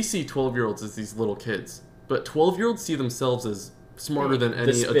cool. we see 12-year-olds as these little kids, but 12-year-olds see themselves as smarter than any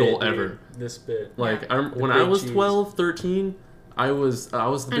This adult bit, ever. dude. This bit. Like Yeah. when I big was cheese. 12, 13, I was the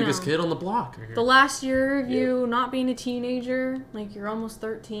I biggest know. kid on the block. The last year of you not being a teenager, like you're almost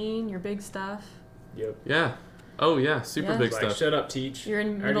 13, you're big stuff. Yep. Yeah. Oh yeah, super Yeah. big Like, stuff. shut up, teach. You're in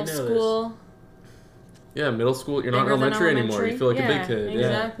I already middle know school. Yeah, middle school. You're not bigger than elementary anymore. You feel like a big kid. Yeah.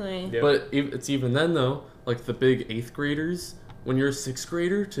 Exactly. Yep. But it's even then though, like the big 8th graders. When you're a 6th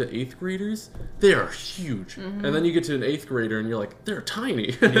grader to 8th graders, they are huge. Mm-hmm. And then you get to an 8th grader and you're like, they're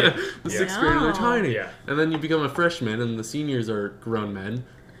tiny. Yeah. The Yeah. 6th graders are No. tiny. Yeah. And then you become a freshman and the seniors are grown men.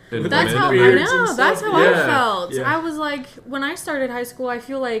 And With That's women how I and- beards and know. stuff. That's how Yeah. I felt. Yeah. I was like, when I started high school, I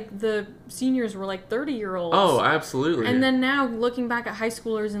feel like the seniors were like 30-year-olds. Oh, absolutely. And then now, looking back at high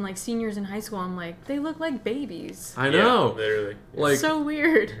schoolers and like seniors in high school, I'm like, they look like babies. I Yeah, know. literally. Like So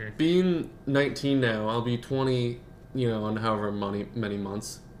weird. being 19 now, I'll be 20, in however many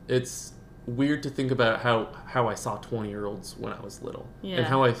months. It's weird to think about how I saw 20-year-olds when I was little. Yeah. And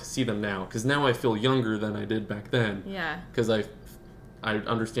how I see them now. Because now I feel younger than I did back then. Yeah. Because I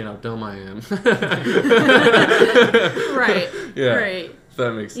understand how dumb I am. Right. Yeah. Right. If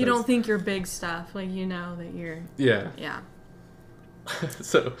that makes sense. You don't think you're big stuff. Like, you know that you're. Yeah. Yeah.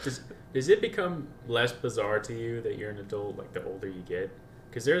 So. Does it become less bizarre to you that you're an adult, like the older you get?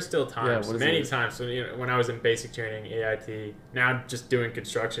 Because there's still times, what is many it? times, when I was in basic training, AIT, now just doing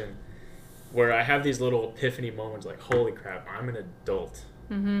construction, where I have these little epiphany moments like, holy crap, I'm an adult.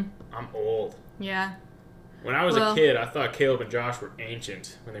 Mm-hmm. I'm old. Yeah. When I was Well- a kid, I thought Caleb and Josh were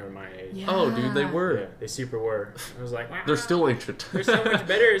ancient when they were my age. Yeah. Oh, dude, they Yeah, were. they super were. I was like, wow. They're still ancient. They're so much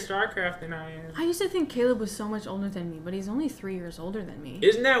better at StarCraft than I am. I used to think Caleb was so much older than me, but he's only 3 years older than me.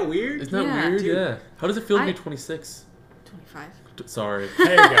 Isn't that weird? Isn't that Yeah. weird? Dude. Yeah. How does it feel to be I- 26? 25. Sorry.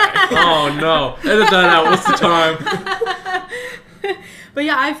 Hey, guy. Oh, no. Edit that out. What's the time? But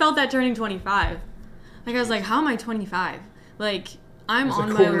yeah, I felt that turning 25. Like, I was like, how am I 25? Like, I'm It's a on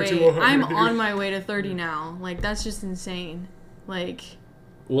my quarter to way. 100. I'm on my way to 30 now. Like, that's just insane. Like,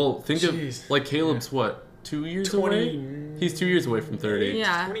 Well, think Jeez. of, like, Caleb's what? 2 years away? He's 2 years away from 30.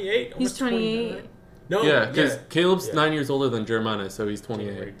 Yeah. 28. he's almost 28. 29. No. Yeah, because Caleb's Yeah. 9 years older than Jeremiah, so he's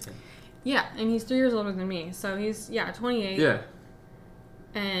 28. Yeah, and he's 3 years older than me. So he's, 28. Yeah.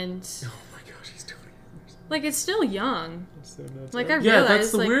 And, Oh my gosh, he's 20. like, it's still young. That's so nuts. Like, I Yeah, realized,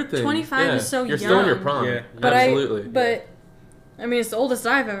 that's the like, weird thing. 25 Yeah. is so You're young. still in your prime. Yeah. But Absolutely. I mean, it's the oldest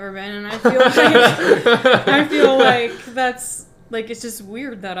I've ever been, and I feel like I feel like that's like it's just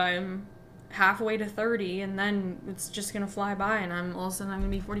weird that I'm halfway to 30, and then it's just gonna fly by, and all of a sudden I'm gonna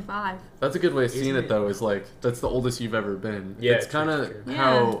be 45. That's a good way of seeing Isn't it, it- though, is like, that's the oldest you've ever been. Yeah, it's true, kind of true.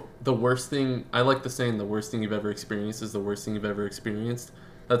 how Yeah. the worst thing, I like the saying, the worst thing you've ever experienced is the worst thing you've ever experienced.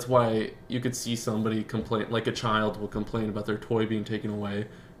 That's why you could see somebody complain, like a child will complain about their toy being taken away.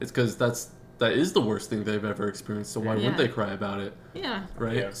 It's because that is the worst thing they've ever experienced, so why Yeah. wouldn't they cry about it, Yeah,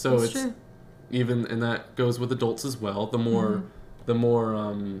 right? Yeah. So that's it's true. even, and that goes with adults as well. The more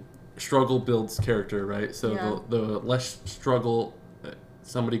struggle builds character, right? So Yeah. the less struggle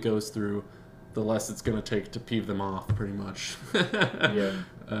somebody goes through, the less it's gonna take to peeve them off, pretty much. Yeah.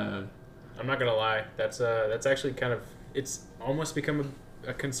 Uh, I'm not gonna lie. That's actually kind of, it's almost become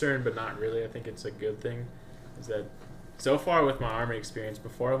a concern, but not really. I think it's a good thing. Is that so far with my Army experience,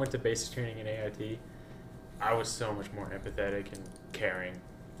 before I went to basic training in AIT, I was so much more empathetic and caring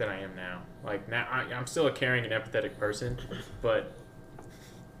than I am now. Like now, I'm still a caring and empathetic person, but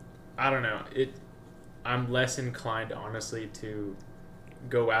I don't know. I'm less inclined, honestly, to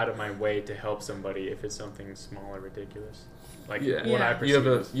go out of my way to help somebody if it's something small or ridiculous. Like yeah. what I Yeah. perceive.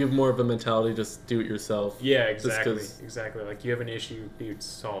 as- You have more of a mentality, just do it yourself. Yeah, Just exactly. 'cause- Exactly. Like you have an issue, dude,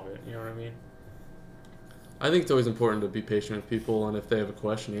 solve it. You know what I mean? I think it's always important to be patient with people, and if they have a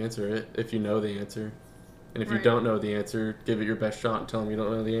question, answer it if you know the answer. And if you Right. don't know the answer, give it your best shot and tell them you don't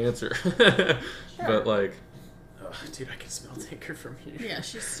know the answer. But like, Oh, dude, I can smell Tinker from here. Yeah,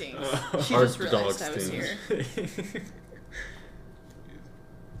 she stinks. Oh. She Our just realized dog I was stinks. here.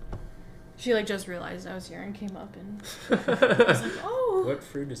 She like just realized I was here and came up and I was like, oh. What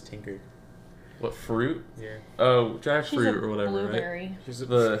fruit is Tinker? what fruit? Yeah. Oh, jackfruit She's a or whatever, right? blueberry. She's a,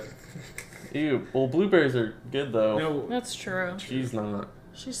 The ew. Well, blueberries are good though. no. That's true. She's not.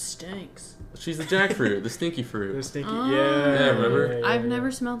 She stinks. She's the jackfruit, the stinky The fruit. stinky. Oh. Yeah. Yeah, remember? I've never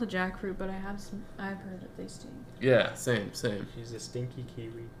smelled the jackfruit, but I've heard that they stink. Yeah, same. She's a stinky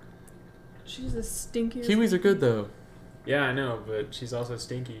kiwi. She's the stinkiest. Kiwis are good though. Yeah, I know, but she's also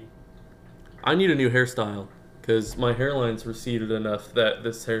stinky. I need a new hairstyle because my hairline's receded enough that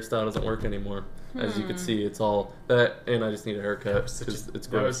this hairstyle doesn't work anymore. As you can see, it's all that, and I just need a haircut Such because a- it's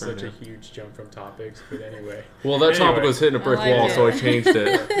that was gross right such a now. huge jump from topics, but anyway. Well, that topic Anyway. was hitting a brick I like wall, so I it. changed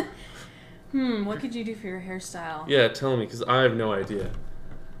it. What could you do for your hairstyle? Yeah, tell me because I have no idea.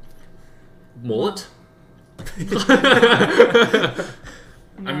 Mullet?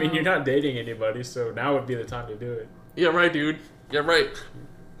 I mean, you're not dating anybody, so now would be the time to do it. Yeah, right, dude. Yeah, right.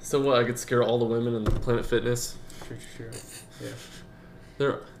 So what? I could scare all the women in Planet Fitness. True.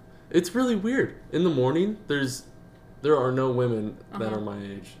 Yeah. It's really weird. In the morning, there are no women that Uh-huh. are my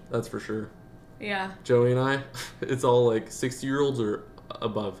age. That's for sure. Yeah. Joey and I, it's all like 60-year-olds or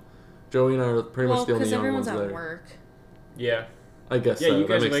above. Joey and I are pretty Well, much the only because young everyone's ones at there. work. Yeah. I guess Yeah, so. you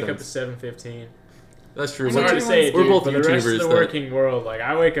guys that wake makes up at sense. 7:15. That's true. It's I mean, hard to say it, We're dude, both but the rest of YouTubers. the that- working world, like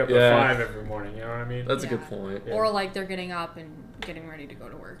I wake up Yeah. at 5 every morning. You know what I mean? That's a Yeah. good point. Yeah. Or like they're getting up and getting ready to go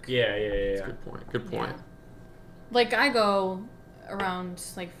to work. Yeah. That's a good point. Good point. Yeah. Like I go around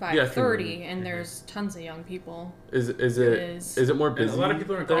like 5:30, Yeah, I think and there's tons of young people. Is is. it more And busy? a lot of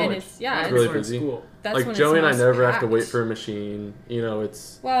people are in though? college. And it's- yeah, A lot of it's people really are in busy. school. That's like when Joey and I it's never most have to wait packed. for a machine. You know,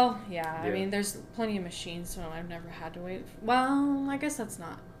 it's Well, yeah. I Yeah. mean, there's plenty of machines, so I've never had to wait. Well, I guess that's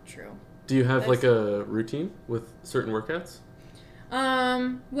not true. Do you have like That's- a routine with certain workouts?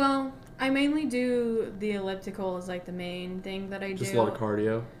 Well, I mainly do the elliptical is like the main thing that I Just do. a lot of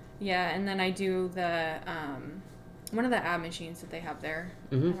cardio. Yeah, and then I do the one of the ab machines that they have there.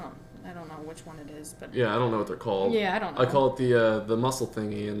 Mhm. I don't know which one it is, but Yeah, I don't know what they're called. yeah, I don't know. I call it the muscle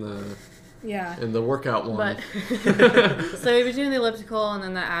thingy yeah. and the workout one. But so we've been doing the elliptical and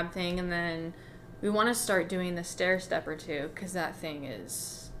then the ab thing, and then we want to start doing the stair step or two because that thing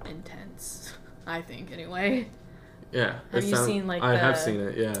is intense. I think anyway. Yeah. Have you seen, like, I have the- seen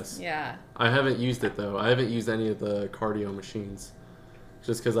it. Yes. Yeah. I haven't used it though. I haven't used any of the cardio machines,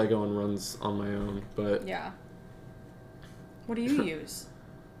 just because I go on runs on my own. But Yeah. What do you use?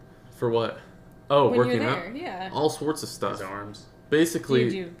 for what? Oh, when working you're out. there? Yeah. All sorts of His stuff. arms. Basically,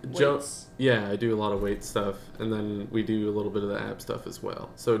 Do you do Joe. weights? Yeah, I do a lot of weight stuff, and then we do a little bit of the ab stuff as well.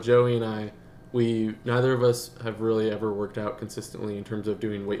 So Joey and I, neither of us have really ever worked out consistently in terms of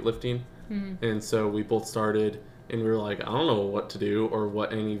doing weightlifting, and so we both started, and we were like, I don't know what to do or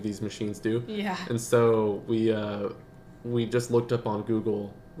what any of these machines do, Yeah. and so we just looked up on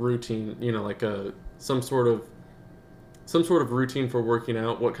Google routine, like some sort of routine for working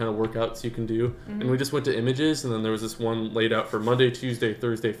out, what kind of workouts you can do. And we just went to images, and then there was this one laid out for Monday, Tuesday,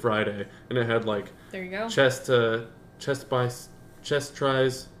 Thursday, Friday, and it had like There you go. chest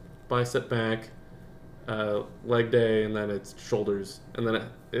tries, bicep back, leg day, and then it's shoulders, and then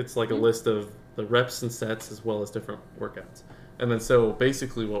it's like a list of the reps and sets as well as different workouts. And then so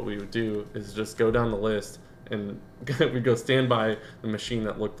basically what we would do is just go down the list and we'd go stand by the machine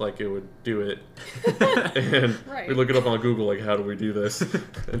that looked like it would do it. And Right. we'd look it up on Google, like, how do we do this?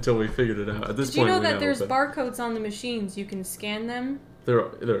 Until we figured it out. At this Did you point, know we that there's but barcodes on the machines? You can scan them.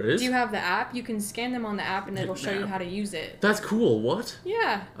 there is? Do you have the app? You can scan them on the app and it'll show you how to use it. That's cool. What?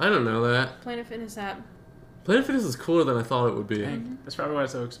 Yeah. I don't know that. Planet Fitness app. Planet Fitness is cooler than I thought it would be. Dang, that's probably why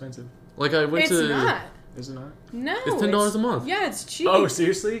it's so expensive. Like I went It's to. not. Is it not? No. It's $10 a month. Yeah, it's cheap. Oh,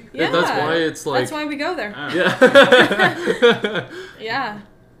 seriously? Yeah. That's why it's like. That's why we go there. Ah. Yeah. Yeah.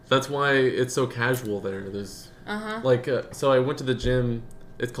 That's why it's so casual there. There's Uh-huh. like so I went to the gym.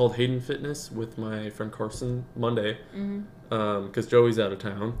 It's called Hayden Fitness with my friend Carson Monday. Mm-hmm. Because Joey's out of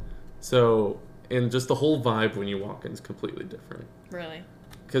town. So and just the whole vibe when you walk in is completely different. Really?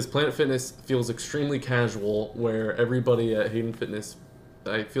 Because Planet Fitness feels extremely casual, where everybody at Hayden Fitness,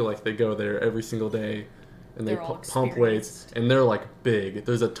 I feel like they go there every single day, and they They're all pump weights, experienced. and they're like big.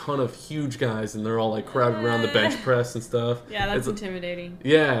 There's a ton of huge guys, and they're all like crowded around the bench press and stuff. Yeah, that's It's- intimidating.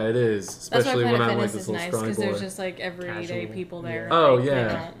 Yeah, it is, That's why especially Planet when I'm like Fitness this is little nice scrawny because boy. there's just like everyday Casual. people there. Yeah. Oh like, they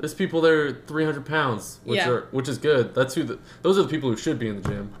yeah, don't- there's people there 300 pounds, Yeah. which is good. That's those are the people who should be in the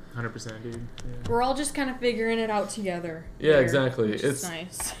gym. 100%, dude. Yeah. We're all just kind of figuring it out together. Yeah, there, exactly. which is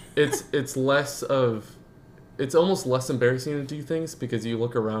nice. It's almost less embarrassing to do things because you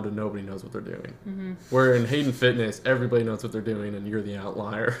look around and nobody knows what they're doing. Mm-hmm. Where in Hayden Fitness, everybody knows what they're doing and you're the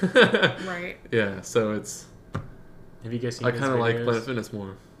outlier. Right. Yeah, so it's Have you guys seen I those kind of like videos? Planet Fitness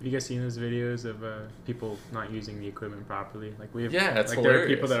more. Have you guys seen those videos of people not using the equipment properly? Like we have, Yeah, it's like there are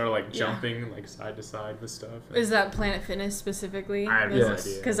people hilarious. that are like Yeah. jumping like side to side with stuff. Is that Planet Fitness specifically? I have no Yes.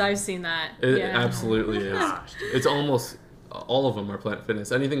 idea. Because I've seen that. It yeah. absolutely is. Gosh, dude. It's almost all of them are Planet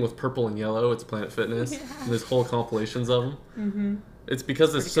Fitness. Anything with purple and yellow, it's Planet Fitness. Yeah. And there's whole compilations of them. Mm-hmm. It's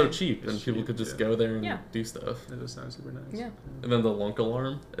because it's Pretty so good. cheap and people Cheap, could just yeah. go there and Yeah. do stuff. That does sound super nice. Yeah. And then the lunk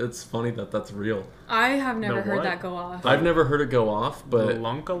alarm, it's funny that that's real. I have never The heard what? that go off. I've never heard it go off, The but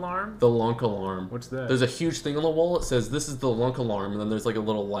lunk alarm? the lunk alarm. What's that? There's a huge thing on the wall. It says, "This is the lunk alarm," and then there's like a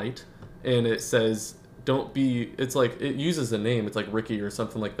little light, and it says, "Don't be." It's like it uses a name. It's like Ricky or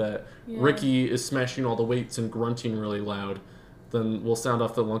something like that. Yeah. Ricky is smashing all the weights and grunting really loud. Then we'll sound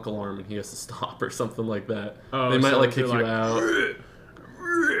off the lunk alarm, and he has to stop or something like that. Oh, They might so like if kick you're you like, out.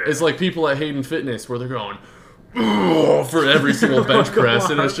 It's like people at Hayden Fitness where they're going for every single bench press,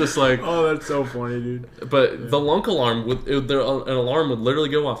 and it's just like. Oh, that's so funny, dude. But the lunk alarm would an alarm would literally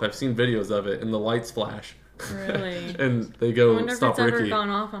go off. I've seen videos of it, and the lights flash. Really? And they I go wonder if stop it's ever Ricky. gone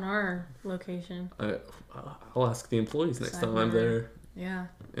off on our location. I'll ask the employees next I've time I'm never- there. Yeah.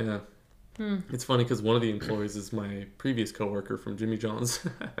 Yeah. It's funny because one of the employees is my previous coworker from Jimmy John's.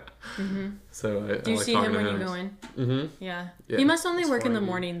 Mm-hmm. So I Do you like see talking him to when you go in? Mm-hmm. Yeah. Yeah. He must only It's work in funny, the dude.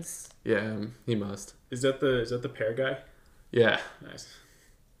 mornings. Yeah, he must. Is that the pear guy? Yeah. Nice.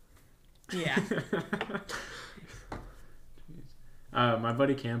 Yeah. My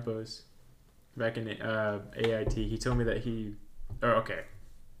buddy Campos, back in AIT, he told me that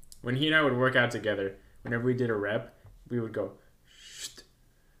when he and I would work out together, whenever we did a rep, we would go, "Shht,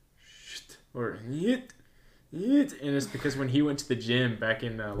 shht," or "Yit, yit," and it's because when he went to the gym back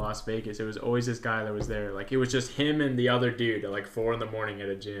in Las Vegas, it was always this guy that was there. Like it was just him and the other dude at like 4 a.m. at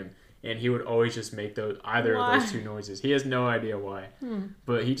a gym. And he would always just make either Why? of those two noises. He has no idea why.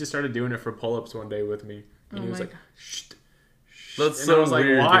 But he just started doing it for pull-ups one day with me. And Oh he was my like, "Shh." That's And so I was like,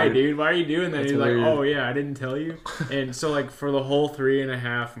 weird, why, dude? Why are you doing that? That's He's like, weird. oh, yeah, I didn't tell you. And so, like, for the whole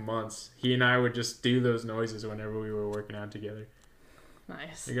 3.5 months, he and I would just do those noises whenever we were working out together.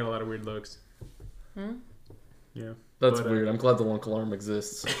 Nice. We got a lot of weird looks. Hmm? Yeah. That's But, weird. I'm glad the lunk alarm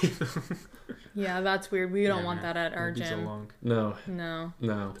exists. Yeah, that's weird. We don't Yeah, want man. that at our It's a gym. lunk. No, No.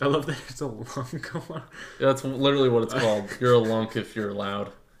 no. I love that it's a lunk alarm. That's literally what it's called. You're a lunk if you're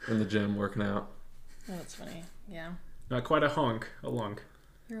loud in the gym working out. Oh, that's funny. Yeah. Not quite a hunk, a lunk.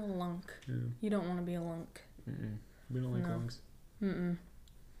 You're a lunk. Yeah. You don't want to be a lunk. Mm-mm. We don't like No. lunks. Mm-mm.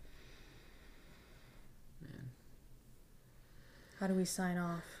 How do we sign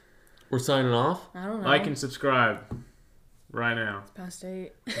off? We're signing off? I don't know. Like and subscribe right now. It's past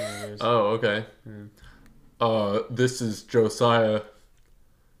 8. Anyways. Oh, okay. Yeah. This is Josiah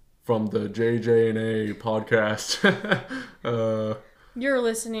from the JJ&A podcast. You're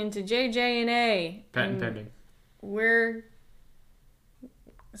listening to JJ&A. Patent and pending. We're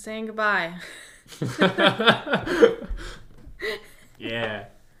saying goodbye. Yeah.